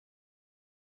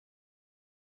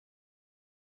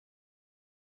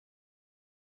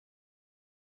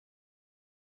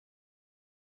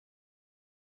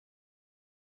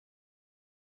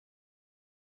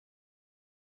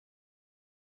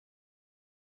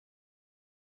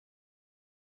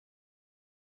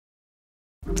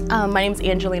My name's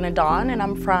Angelina Dawn, and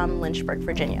I'm from Lynchburg,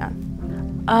 Virginia.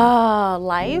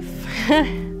 Life.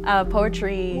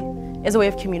 Poetry is a way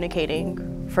of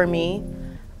communicating for me.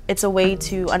 It's a way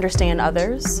to understand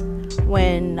others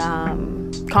when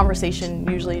conversation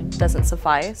usually doesn't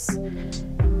suffice.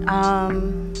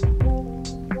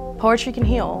 Poetry can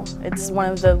heal. It's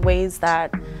one of the ways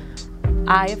that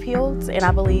I have healed, and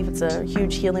I believe it's a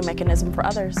huge healing mechanism for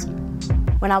others.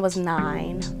 When I was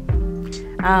 9,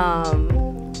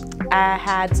 I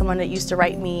had someone that used to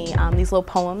write me these little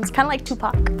poems, kind of like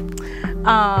Tupac.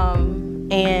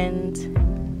 And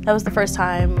that was the first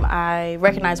time I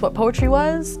recognized what poetry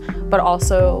was, but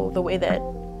also the way that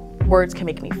words can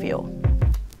make me feel.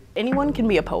 Anyone can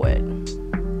be a poet.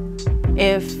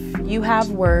 If you have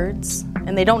words,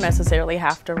 and they don't necessarily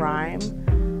have to rhyme,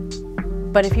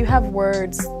 but if you have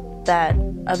words that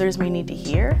others may need to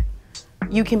hear,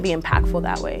 you can be impactful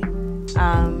that way.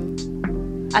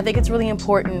 I think it's really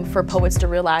important for poets to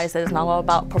realize that it's not all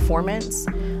about performance,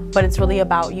 but it's really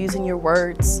about using your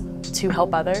words to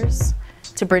help others,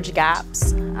 to bridge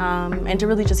gaps, and to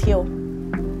really just heal.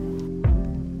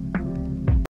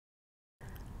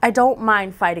 I don't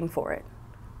mind fighting for it.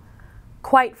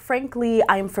 Quite frankly,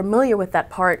 I am familiar with that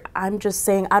part. I'm just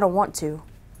saying I don't want to.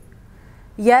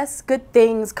 Yes, good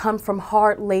things come from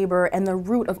hard labor, and the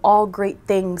root of all great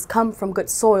things come from good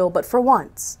soil, but for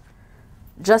once,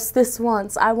 just this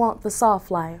once, I want the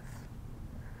soft life.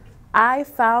 I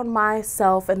found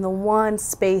myself in the one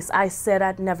space I said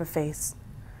I'd never face.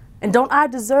 And don't I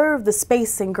deserve the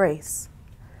space and grace?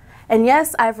 And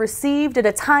yes, I've received it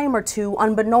a time or two,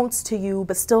 unbeknownst to you,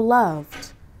 but still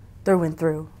loved through and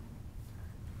through.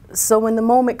 So when the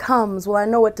moment comes, will I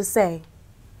know what to say?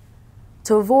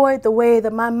 To avoid the way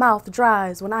that my mouth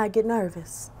dries when I get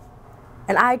nervous.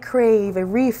 And I crave a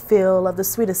refill of the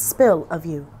sweetest spill of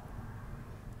you.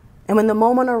 And when the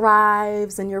moment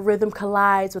arrives and your rhythm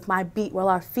collides with my beat while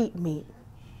our feet meet,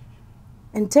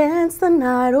 and dance the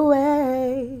night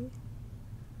away,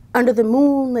 under the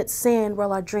moonlit sand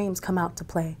while our dreams come out to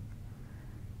play.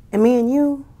 And me and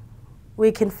you,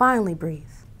 we can finally breathe.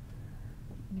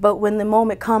 But when the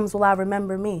moment comes, will I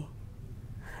remember me?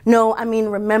 No, I mean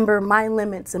remember my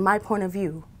limits and my point of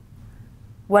view,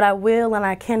 what I will and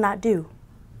I cannot do,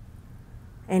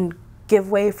 and give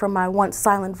way for my once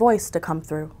silent voice to come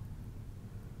through.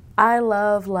 I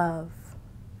love love,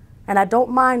 and I don't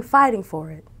mind fighting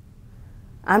for it.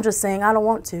 I'm just saying I don't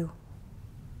want to.